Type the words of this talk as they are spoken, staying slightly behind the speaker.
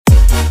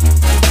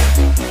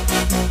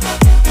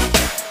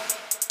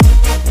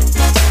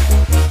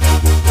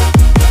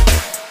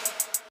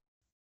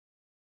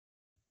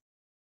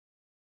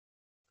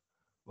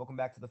Welcome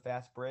back to the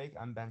Fast Break.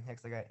 I'm Ben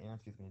Hicks. I got Aaron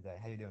with me today.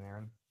 How you doing,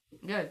 Aaron?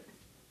 Good.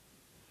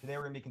 Today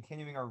we're going to be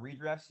continuing our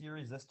redraft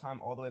series, this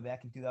time all the way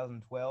back in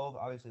 2012.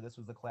 Obviously, this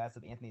was the class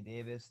of Anthony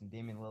Davis and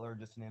Damian Lillard,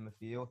 just to name a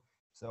few.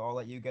 So I'll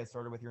let you get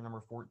started with your number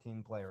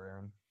 14 player,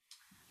 Aaron.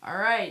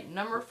 All right,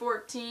 number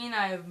 14,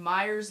 I have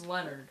Myers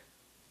Leonard.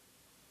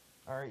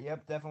 All right,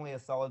 yep, definitely a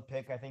solid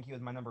pick. I think he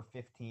was my number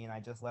 15.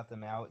 I just left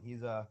him out. He's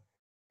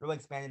really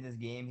expanded his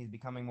game. He's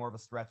becoming more of a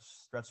stretch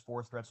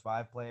four, stretch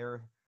five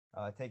player,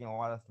 taking a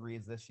lot of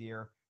threes this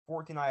year.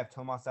 14, I have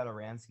Tomas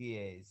Satoransky,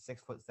 a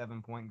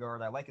 6'7" point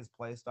guard. I like his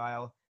play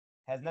style.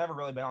 Has never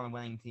really been on a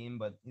winning team,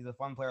 but he's a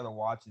fun player to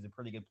watch. He's a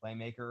pretty good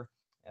playmaker.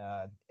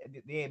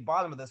 The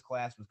bottom of this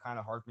class was kind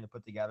of hard for me to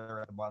put together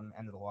at the bottom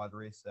end of the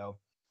lottery, so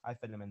I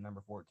fit him in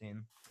number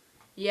 14.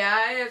 Yeah,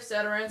 I have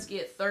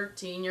Satoransky at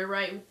 13. You're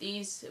right,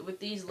 with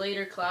these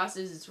later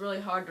classes, it's really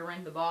hard to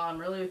rank the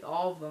bottom. Really, with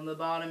all of them, the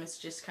bottom is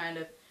just kind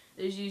of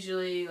there's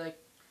usually like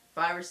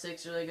 5 or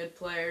 6 really good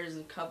players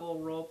and a couple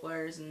role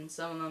players, and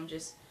some of them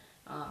just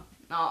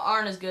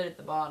aren't as good at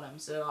the bottom.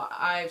 So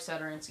I have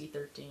Satoransky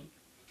 13.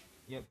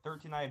 Yep,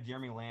 13. I have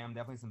Jeremy Lamb.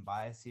 Definitely some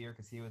bias here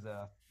because he was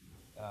a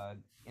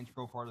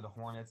integral part of the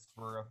Hornets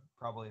for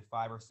probably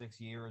 5 or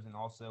 6 years, and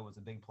also was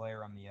a big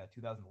player on the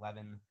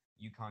 2011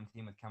 UConn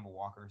team with Kemba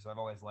Walker. So I've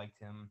always liked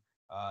him.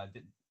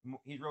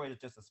 He's really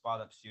just a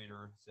spot up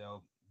shooter.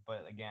 So,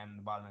 but again,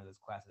 the bottom of this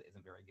class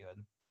isn't very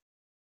good.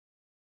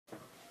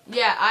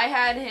 Yeah, I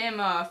had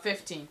him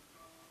 15.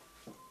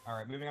 All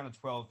right, moving on to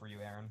 12 for you,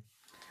 Aaron.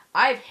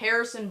 I have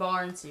Harrison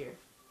Barnes here.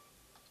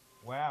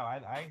 Wow,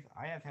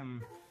 I have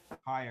him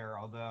higher,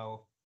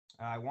 although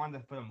I wanted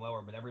to put him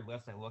lower, but every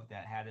list I looked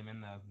at had him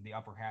in the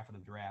upper half of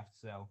the draft.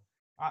 So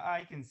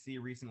I can see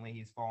recently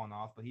he's fallen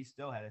off, but he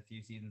still had a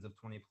few seasons of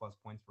 20 plus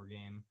points per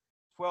game.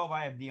 12,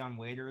 I have Dion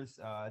Waiters.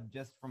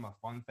 Just from a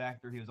fun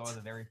factor, he was always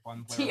a very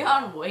fun player to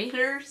Dion watch.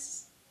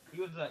 Waiters. He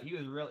was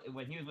really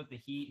when he was with the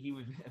Heat. He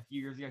was a few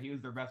years ago. He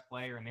was their best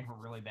player, and they were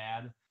really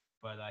bad.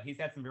 But he's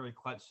had some very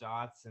clutch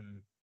shots,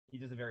 and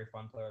he's just a very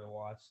fun player to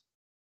watch.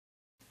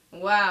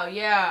 Wow,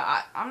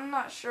 yeah, I'm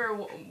not sure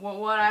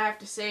what I have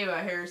to say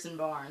about Harrison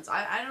Barnes.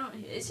 I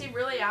don't. Is he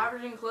really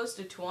averaging close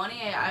to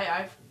 20?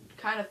 I've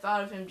kind of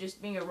thought of him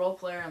just being a role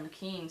player on the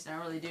Kings,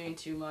 not really doing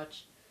too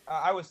much.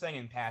 I was saying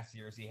in past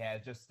years he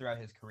has just throughout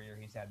his career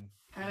he's had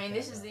I he's mean, had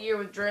this is the year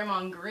with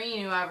Draymond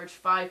Green, who averaged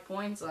 5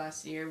 points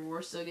last year. But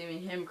we're still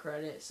giving him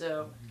credit,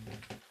 so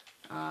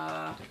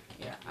Mhm.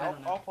 yeah, I I'll,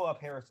 don't know. I'll pull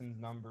up Harrison's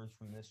numbers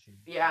from this sheet.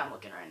 Yeah, I'm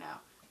looking right now.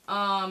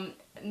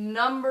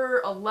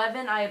 Number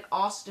 11, I had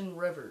Austin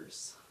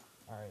Rivers.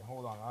 All right,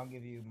 hold on. I'll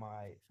give you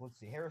my. Let's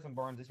see. Harrison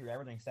Barnes this year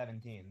averaging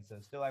 17, so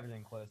still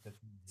averaging close to a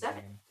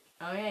Seven. game.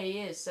 Oh yeah, he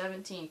is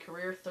 17,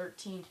 career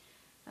 13.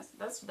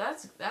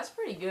 That's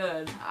pretty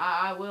good.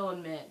 I will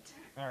admit.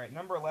 All right,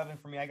 number 11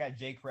 for me. I got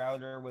Jay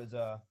Crowder. Was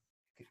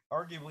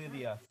arguably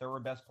the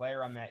third best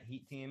player on that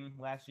Heat team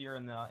last year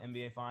in the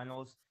NBA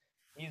Finals.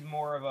 He's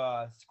more of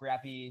a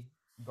scrappy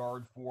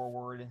guard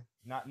forward.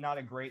 Not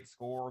a great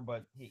scorer,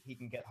 but he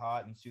can get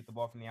hot and shoot the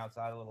ball from the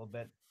outside a little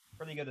bit.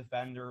 Pretty good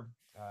defender.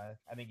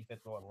 I think he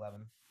fits well at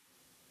 11.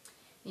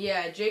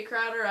 Yeah, Jay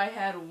Crowder, I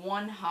had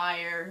one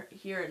higher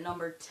here at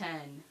number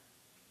 10.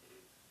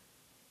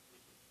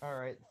 All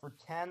right, for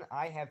 10,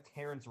 I have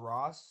Terrence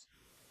Ross.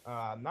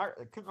 I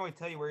couldn't really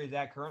tell you where he's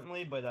at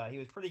currently, but he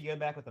was pretty good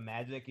back with the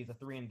Magic. He's a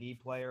 3 and D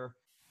player.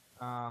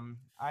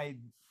 I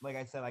like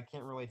I said, I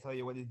can't really tell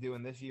you what he's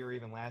doing this year or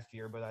even last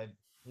year, but I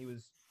he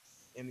was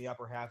in the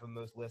upper half of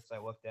most lists I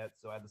looked at,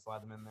 so I had to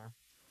slide him in there.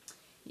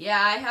 Yeah,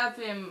 I have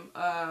him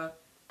a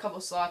couple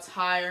slots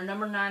higher.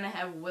 Number 9, I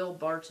have Will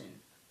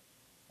Barton.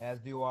 As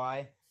do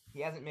I. He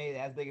hasn't made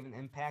as big of an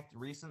impact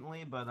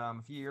recently, but a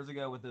few years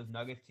ago with those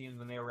Nuggets teams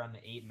when they were around the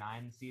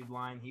 8-9 seed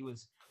line, he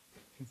was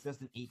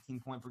consistent 18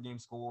 point per game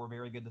scorer,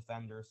 very good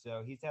defender.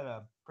 So he's had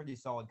a pretty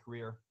solid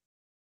career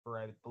for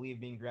I believe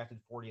being drafted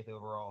 40th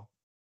overall.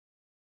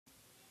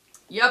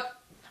 Yep.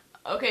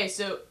 Okay,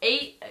 so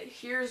 8,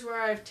 here's where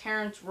I have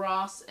Terrence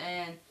Ross,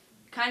 and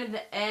kind of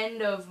the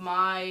end of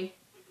my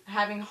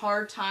having a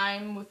hard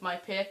time with my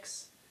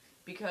picks,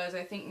 because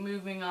I think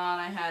moving on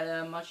I had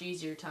a much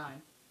easier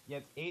time.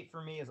 Yep, 8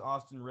 for me is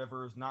Austin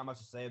Rivers. Not much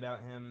to say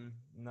about him.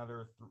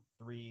 Another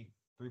three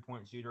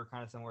point shooter,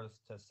 kind of similar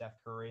to Steph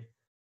Curry.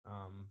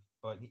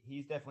 But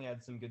he's definitely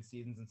had some good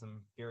seasons and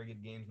some very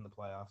good games in the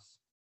playoffs.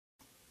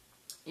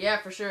 Yeah,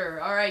 for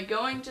sure. All right,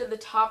 going to the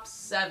top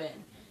 7.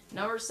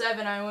 Number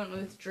 7, I went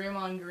with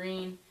Draymond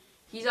Green.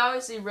 He's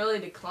obviously really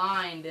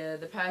declined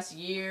the past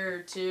year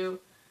or two,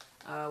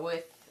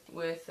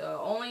 with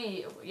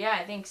only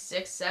I think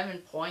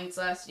 6-7 points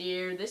last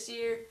year. This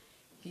year,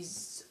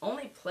 he's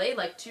only played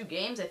like 2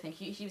 games. I think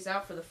he was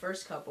out for the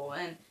first couple,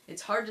 and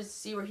it's hard to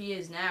see where he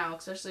is now,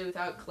 especially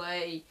without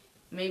Clay.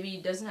 Maybe he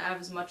doesn't have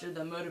as much of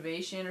the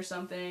motivation or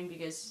something,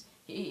 because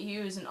he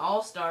was an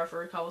all-star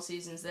for a couple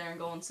seasons there in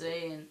Golden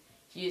State, and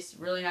he just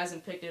really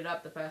hasn't picked it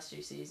up the past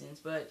 2 seasons.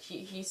 But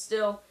I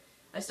still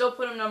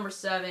put him number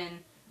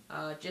 7,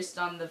 just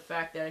on the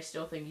fact that I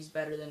still think he's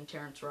better than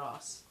Terrence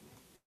Ross.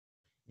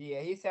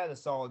 Yeah, he's had a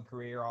solid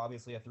career.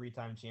 Obviously, a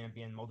three-time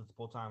champion,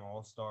 multiple-time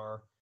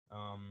All-Star.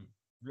 Um,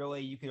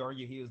 really, you could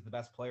argue he was the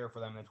best player for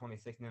them in the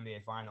 2016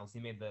 NBA Finals.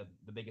 He made the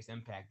biggest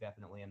impact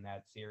definitely in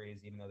that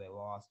series, even though they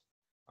lost.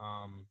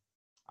 Um,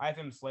 I have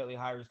him slightly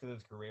higher just because of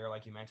his career.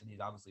 Like you mentioned, he's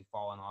obviously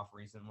fallen off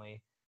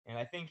recently, and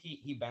I think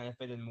he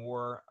benefited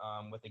more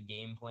with the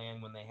game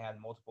plan when they had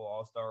multiple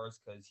All-Stars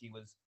because he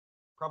was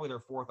probably their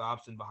fourth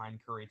option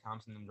behind Curry,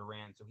 Thompson, and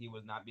Durant. So he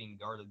was not being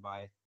guarded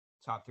by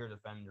top tier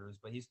defenders,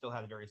 but he still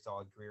had a very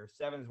solid career.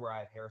 Seven is where I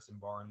have Harrison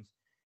Barnes.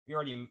 We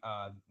already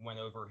went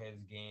over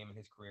his game and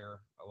his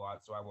career a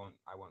lot, so I won't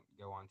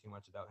go on too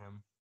much about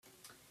him.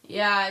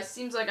 Yeah, it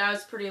seems like I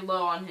was pretty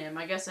low on him.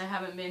 I guess I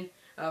haven't been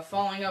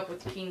following up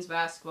with Kings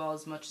basketball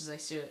as much as I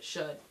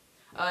should.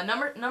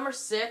 Number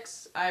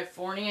 6, I have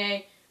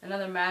Fournier,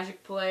 another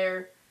Magic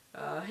player.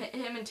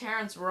 Him and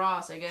Terrence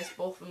Ross, I guess,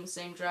 both from the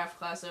same draft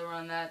class over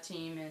on that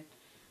team, and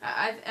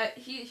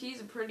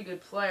he's a pretty good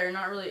player.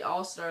 Not really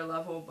All Star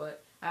level,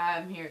 but I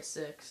have him here at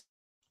 6.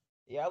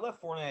 Yeah, I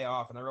left Fournier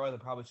off, and I realized I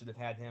probably should have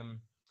had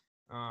him.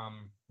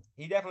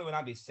 He definitely would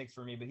not be six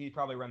for me, but he'd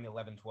probably run the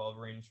 11-12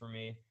 range for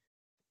me.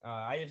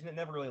 I just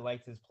never really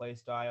liked his play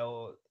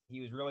style.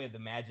 He was really the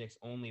Magic's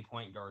only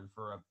point guard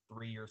for a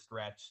 3-year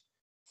stretch.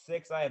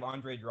 Six, I have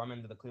Andre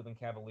Drummond to the Cleveland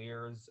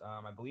Cavaliers.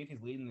 I believe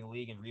he's leading the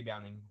league in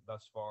rebounding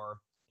thus far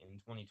in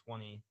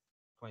 2020,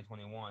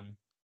 2021. I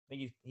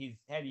think he's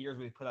had years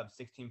where he's put up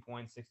 16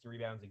 points, 16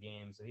 rebounds a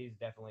game. So he's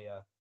definitely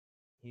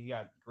he's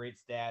got great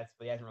stats,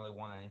 but he hasn't really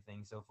won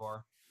anything so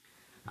far.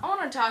 I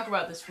want to talk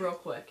about this real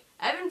quick.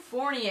 Evan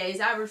Fournier has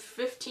averaged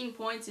 15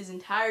 points his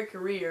entire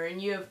career,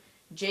 and you have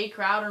Jay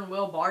Crowder and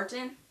Will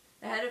Barton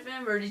ahead of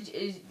him, or did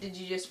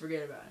you just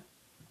forget about him?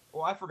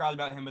 Well, I forgot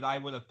about him, but I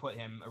would have put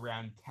him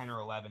around 10 or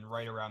 11,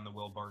 right around the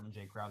Will Barton,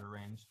 Jay Crowder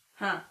range.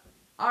 Huh.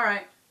 All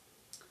right.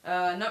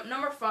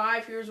 Number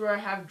 5, here's where I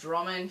have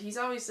Drummond. He's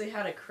obviously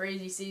had a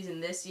crazy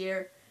season this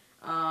year.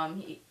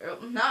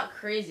 Not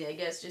crazy, I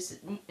guess, just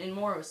in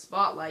more of a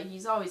spotlight.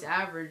 He's always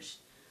averaged,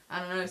 I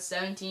don't know,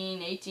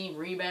 17, 18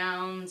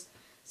 rebounds,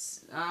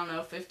 I don't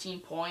know, 15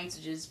 points,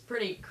 which is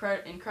pretty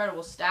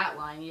incredible stat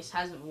line. He just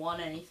hasn't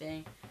won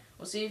anything.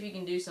 We'll see if he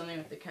can do something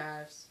with the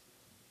Cavs.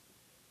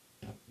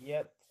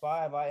 Yep,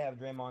 5, I have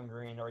Draymond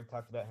Green. Already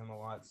talked about him a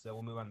lot, so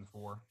we'll move on to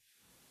 4.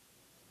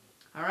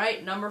 All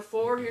right, number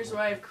 4, here's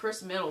where I have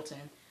Chris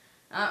Middleton.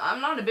 I'm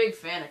not a big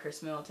fan of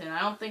Chris Middleton. I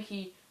don't think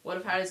he would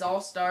have had his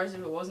All-Stars if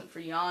it wasn't for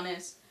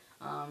Giannis.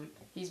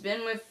 He's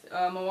been with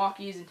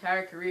Milwaukee his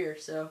entire career,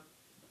 so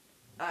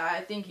I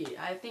think he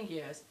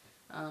has.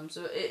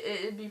 So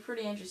it'd be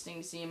pretty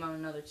interesting to see him on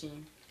another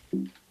team.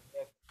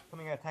 Yeah,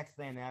 coming out of Texas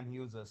A&M, he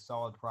was a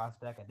solid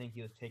prospect. I think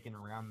he was taken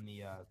around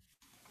the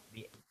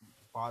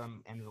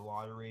bottom end of the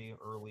lottery,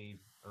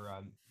 early or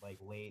like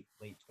late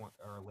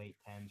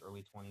tens,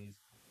 early 20s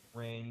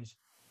range.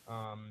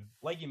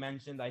 Like you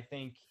mentioned, I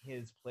think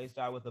his play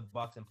style with the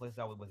Bucks and play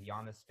style with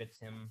Giannis fits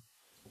him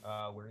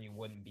where he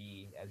wouldn't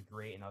be as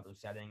great in other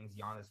settings.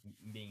 Giannis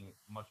being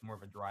much more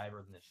of a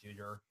driver than a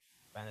shooter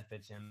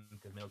benefits him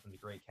because Middleton's a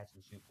great catch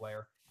and shoot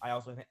player. I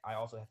also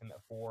have him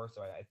at 4,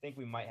 so I think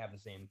we might have the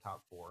same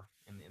top 4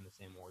 in the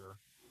same order.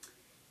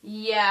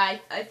 Yeah,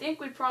 I think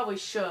we probably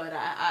should.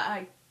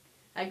 I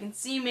can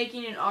see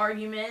making an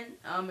argument,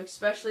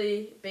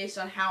 especially based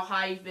on how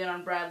high you've been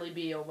on Bradley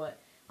Beal, but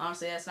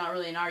honestly, that's not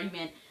really an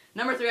argument.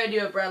 Number 3, I do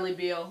have Bradley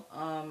Beal.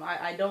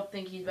 I don't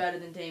think he's better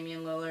than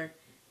Damian Lillard,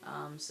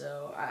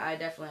 so I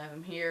definitely have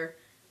him here.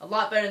 A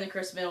lot better than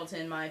Chris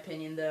Middleton, in my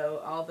opinion,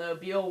 though, although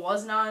Beal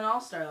was not an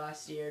All-Star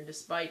last year,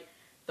 despite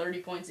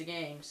 30 points a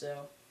game,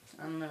 so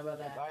I don't know about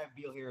that. I have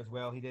Beal here as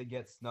well. He did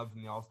get snubbed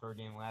from the All-Star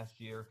game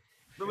last year.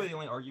 Really, the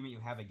only argument you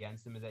have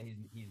against him is that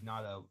he's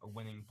not a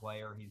winning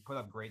player. He's put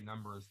up great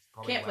numbers.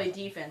 Can't play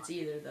defense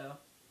either, though.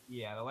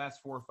 Yeah, the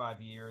last 4 or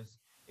 5 years,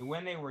 and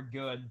when they were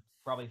good,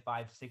 probably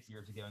 5, 6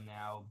 years ago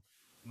now,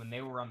 when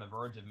they were on the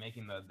verge of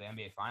making the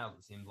NBA Finals,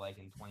 it seemed like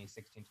in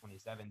 2016,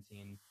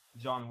 2017,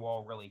 John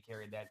Wall really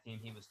carried that team.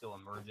 He was still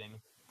emerging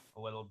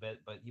a little bit,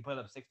 but he put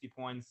up 60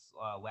 points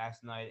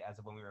last night as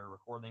of when we were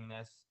recording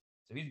this.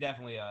 So he's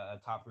definitely a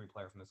top 3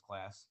 player from this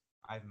class.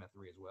 I have him at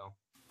 3 as well.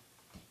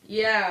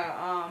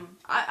 Yeah,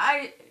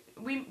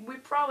 we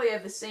probably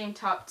have the same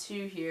top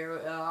 2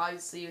 here,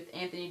 obviously with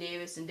Anthony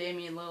Davis and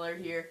Damian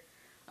Lillard here.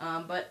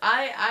 But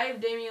I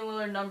have Damian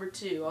Lillard number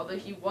 2, although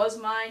he was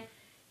my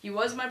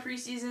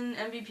preseason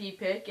MVP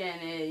pick, and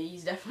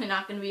he's definitely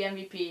not going to be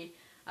MVP.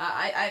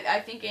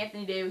 I think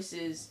Anthony Davis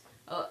is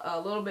a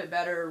little bit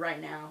better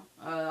right now.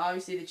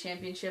 Obviously, the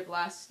championship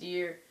last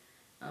year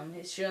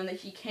has shown that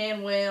he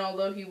can win,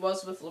 although he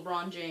was with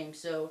LeBron James,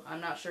 so I'm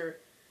not sure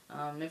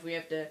if we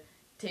have to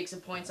take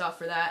some points off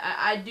for that.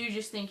 I do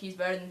just think he's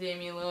better than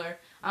Damian Lillard.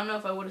 I don't know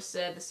if I would have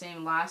said the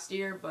same last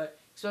year, but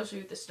especially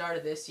with the start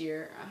of this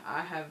year,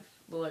 I have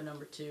Lillard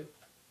number 2.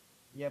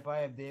 Yep, I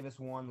have Davis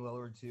 1,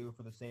 Lillard 2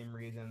 for the same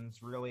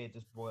reasons. Really, it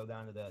just boiled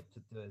down to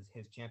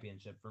his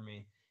championship for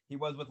me. He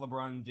was with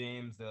LeBron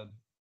James,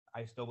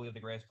 I still believe the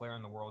greatest player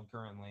in the world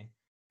currently.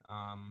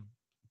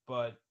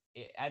 But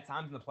at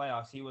times in the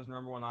playoffs, he was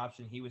number one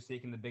option. He was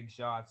taking the big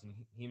shots, and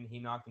he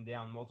knocked him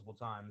down multiple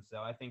times.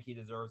 So I think he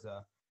deserves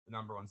the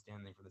number one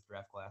standing for this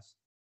draft class.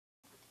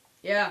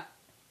 Yeah.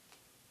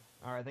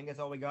 All right, I think that's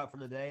all we got for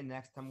today.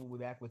 Next time we'll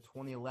be back with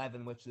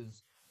 2011, which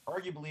is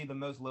arguably the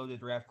most loaded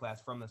draft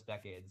class from this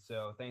decade.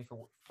 So thanks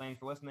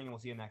for listening, and we'll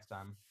see you next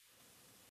time.